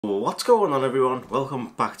What's going on everyone?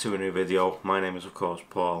 Welcome back to a new video. My name is of course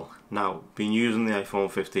Paul. Now, been using the iPhone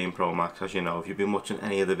 15 Pro Max, as you know, if you've been watching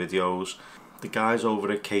any of the videos. The guys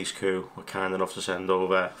over at Casekoo were kind enough to send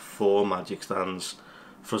over 4 magic stands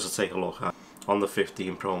for us to take a look at on the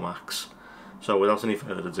 15 Pro Max. So without any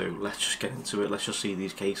further ado, let's just get into it. Let's just see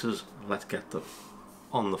these cases and let's get them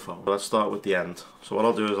on the phone. Let's start with the end. So what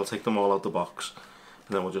I'll do is I'll take them all out the box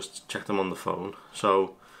and then we'll just check them on the phone.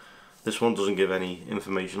 So this one doesn't give any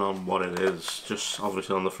information on what it is, just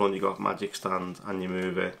obviously on the front you got magic stand and you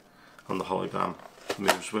move it and the hologram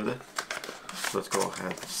moves with it. So let's go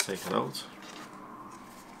ahead and take it out.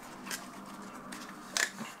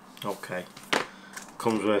 Okay,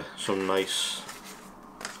 comes with some nice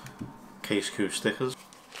Casekoo stickers.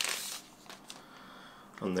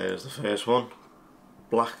 And there's the first one,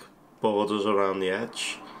 black borders around the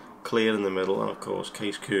edge, clear in the middle, and of course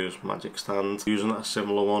Casekoo's magic stand. Using a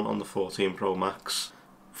similar one on the 14 Pro Max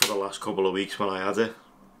for the last couple of weeks when I had it,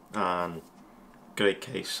 and great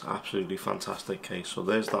case, absolutely fantastic case. So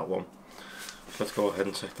there's that one. Let's go ahead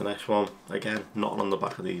and check the next one. Again, nothing on the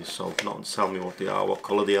back of these, so nothing to tell me what they are, what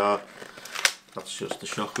colour they are. That's just the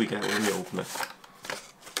shock we get when you open it.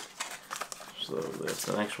 So there's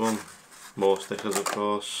the next one. More stickers of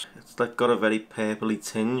course. It's like got a very purpley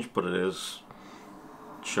tinge, but it is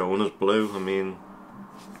shown as blue. I mean,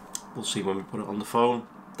 we'll see when we put it on the phone.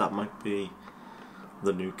 That might be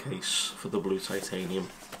the new case for the blue titanium.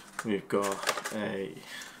 We've got a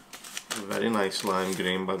very nice lime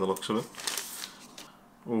green by the looks of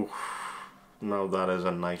it. Ooh, now that is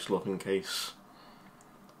a nice looking case.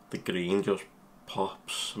 The green just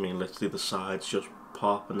pops. I mean, literally the sides just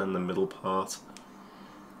pop, and then the middle part,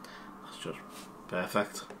 that's just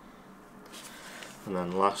perfect. And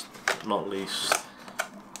then last but not least,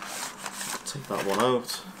 take that one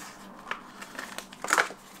out.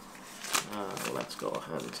 Let's go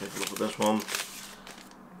ahead and take a look at this one.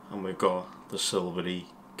 And we've got the silvery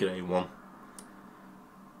grey one.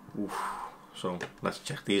 Oof. So let's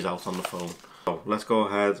check these out on the phone. So let's go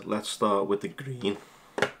ahead, let's start with the green.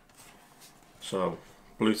 So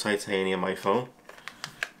blue titanium iPhone.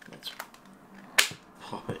 Let's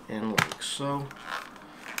pop it in like so.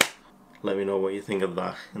 Let me know what you think of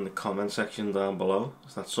that in the comment section down below.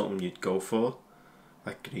 Is that something you'd go for?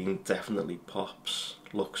 That green definitely pops.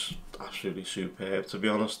 Looks absolutely superb, to be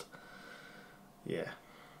honest. Yeah,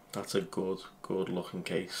 that's a good looking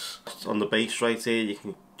case. On the base right here, you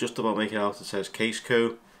can just about make it out. It says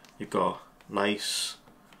Casekoo. You've got nice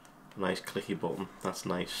clicky button. That's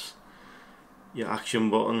nice. Your action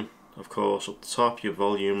button, of course, up the top. Your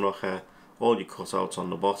volume rocker. All your cutouts on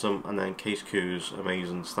the bottom, and then Casekoo's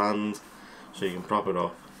amazing stand, so you can prop it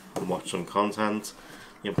up and watch some content.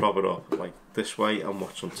 You can prop it up like this way and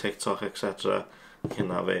watch some TikTok, etc. You can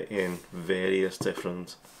have it in various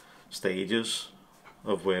different stages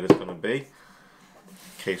of where it's going to be.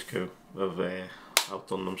 Casekoo have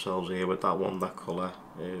outdone themselves here with that one. That colour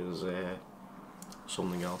is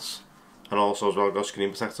something else. And also as well, got screen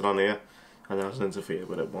protector on here, and it hasn't interfered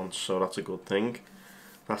with it once, so that's a good thing.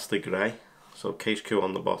 That's the grey. So Casekoo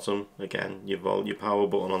on the bottom, again your power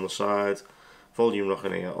button on the side, volume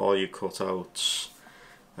rocker here, all your cutouts,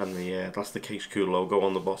 and that's the Casekoo logo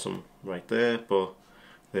on the bottom right there. But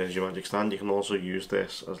there's your magic stand. You can also use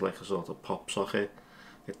this as like a sort of pop socket.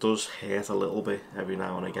 It does hurt a little bit every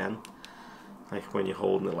now and again, like when you're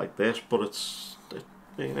holding it like this, but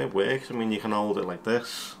it works. I mean, you can hold it like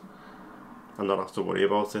this and not have to worry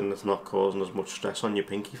about it, and it's not causing as much stress on your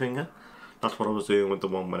pinky finger. That's what I was doing with the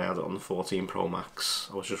one when I had it on the 14 Pro Max.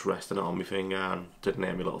 I was just resting it on my finger and didn't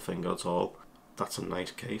hurt my little finger at all. That's a nice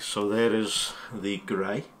case. So there is the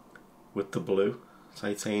grey with the blue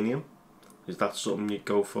titanium. Is that something you'd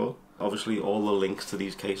go for? Obviously all the links to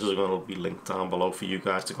these cases are going to be linked down below for you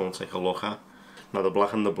guys to go and take a look at. Now the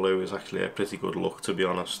black and the blue is actually a pretty good look, to be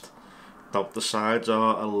honest. Now the sides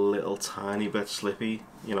are a little tiny bit slippy,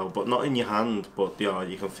 you know, but not in your hand, but they are,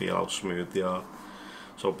 you can feel how smooth they are.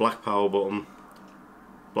 So black power button,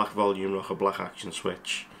 black volume rocker, black action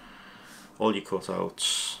switch, all your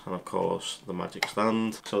cutouts, and of course the magic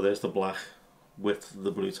stand. So there's the black with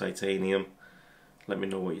the blue titanium. Let me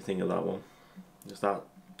know what you think of that one. Is that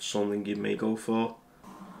something you may go for?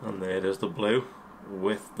 And there is the blue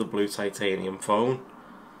with the blue titanium phone.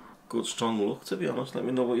 Good strong look, to be honest. Let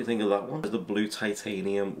me know what you think of that one. There's the blue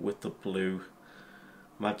titanium with the blue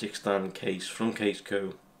magic stand case from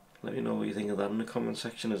Casekoo. Let me know what you think of that in the comment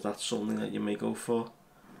section. Is that something that you may go for?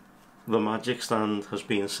 The magic stand has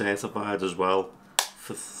been certified as well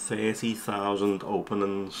for 30,000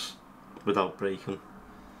 openings without breaking.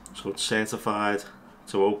 So it's certified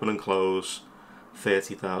to open and close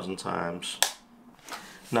 30,000 times.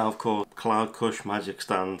 Now of course Cloudcush Magic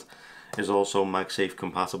Stand is also MagSafe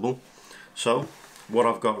compatible. So what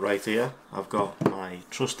I've got right here, I've got my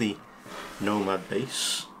trusty Nomad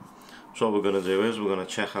base. So what we're going to do is we're going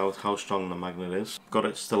to check out how strong the magnet is. Got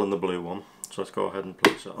it still in the blue one, so let's go ahead and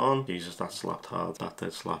place it on. Jesus, that slapped hard. That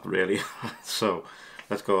did slap really hard. So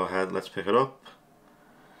let's go ahead, let's pick it up.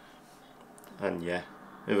 And yeah,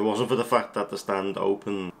 if it wasn't for the fact that the stand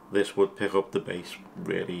opened, this would pick up the base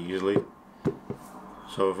really easily.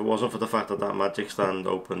 So if it wasn't for the fact that that magic stand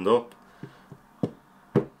opened up,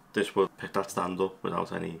 this would pick that stand up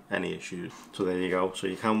without any issues. So there you go. So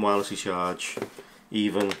you can wirelessly charge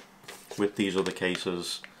even with these other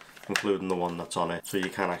cases, including the one that's on it. So you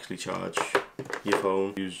can actually charge your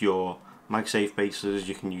phone, use your MagSafe bases,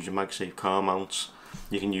 you can use your MagSafe car mounts,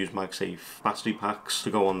 you can use MagSafe battery packs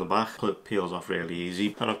to go on the back. It peels off really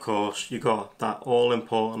easy. And of course you got that all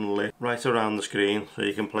important lid right around the screen, so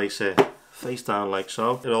you can place it face down like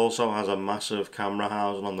so. It also has a massive camera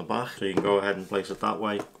housing on the back, so you can go ahead and place it that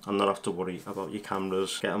way and not have to worry about your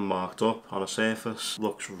cameras getting marked up on a surface.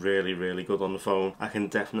 Looks really good on the phone. I can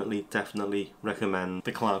definitely recommend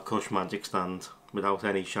the Cloudcush Magic Stand without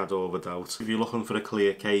any shadow of a doubt. If you're looking for a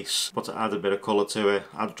clear case but to add a bit of colour to it,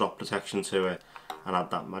 add drop protection to it and add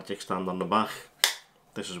that magic stand on the back,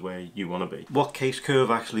 this is where you want to be. What Casekoo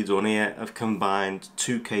have actually done here, have combined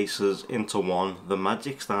two cases into one, the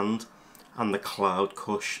Magic Stand and the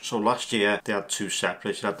Cloudcush. So last year they had two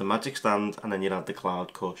separate. You had the Magic Stand and then you had the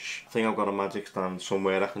Cloudcush. I think I've got a Magic Stand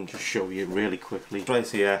somewhere I can just show you really quickly. Right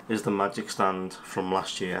here is the Magic Stand from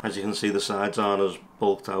last year. As you can see, the sides aren't as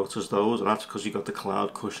bulked out as those, and that's because you got the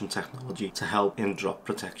cloud cushion technology to help in drop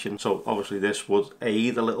protection. So obviously this would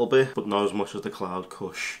aid a little bit, but not as much as the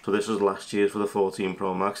Cloudcush. So this was last year's for the 14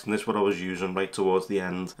 Pro Max, and this is what I was using right towards the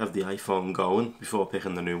end of the iPhone going before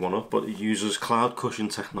picking the new one up. But it uses cloud cushion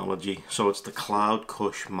technology, so it's the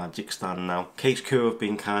Cloudcush Magic Stand now. Casekoo have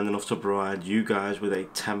been kind enough to provide you guys with a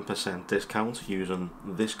 10% discount using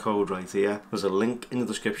this code right here. There's a link in the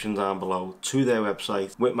description down below to their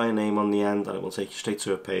website with my name on the end, and it will take you straight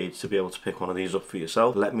to a page to be able to pick one of these up for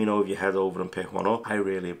yourself. Let me know if you head over and pick one up. I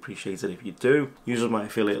really appreciate it if you do. Using my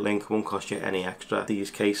affiliate link won't cost you any extra. These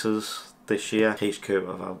cases this year, Casekoo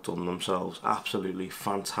have outdone themselves. Absolutely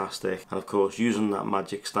fantastic. And of course, using that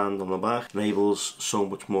magic stand on the back enables so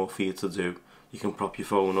much more for you to do. You can prop your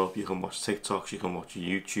phone up, you can watch TikToks, you can watch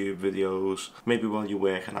YouTube videos, maybe while you're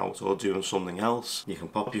working out or doing something else. You can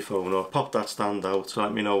pop your phone up, pop that stand out. So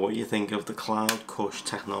let me know what you think of the Cloudcush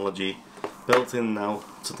technology built in now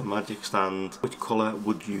to the Magic Stand. Which colour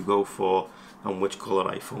would you go for, and which colour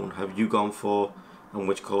iPhone have you gone for, and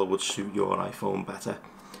which colour would suit your iPhone better?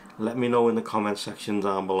 Let me know in the comment section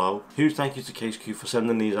down below. Huge thank you to Casekoo for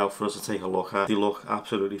sending these out for us to take a look at. They look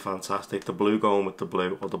absolutely fantastic. The blue going with the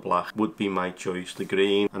blue or the black would be my choice. The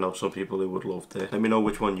green, I know some people who would love this. Let me know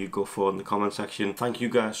which one you'd go for in the comment section. Thank you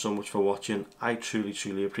guys so much for watching. I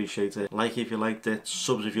truly appreciate it. Like if you liked it,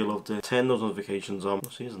 subs if you loved it, turn those notifications on.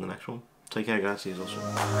 I'll see you in the next one. Take care guys, see you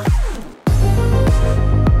also.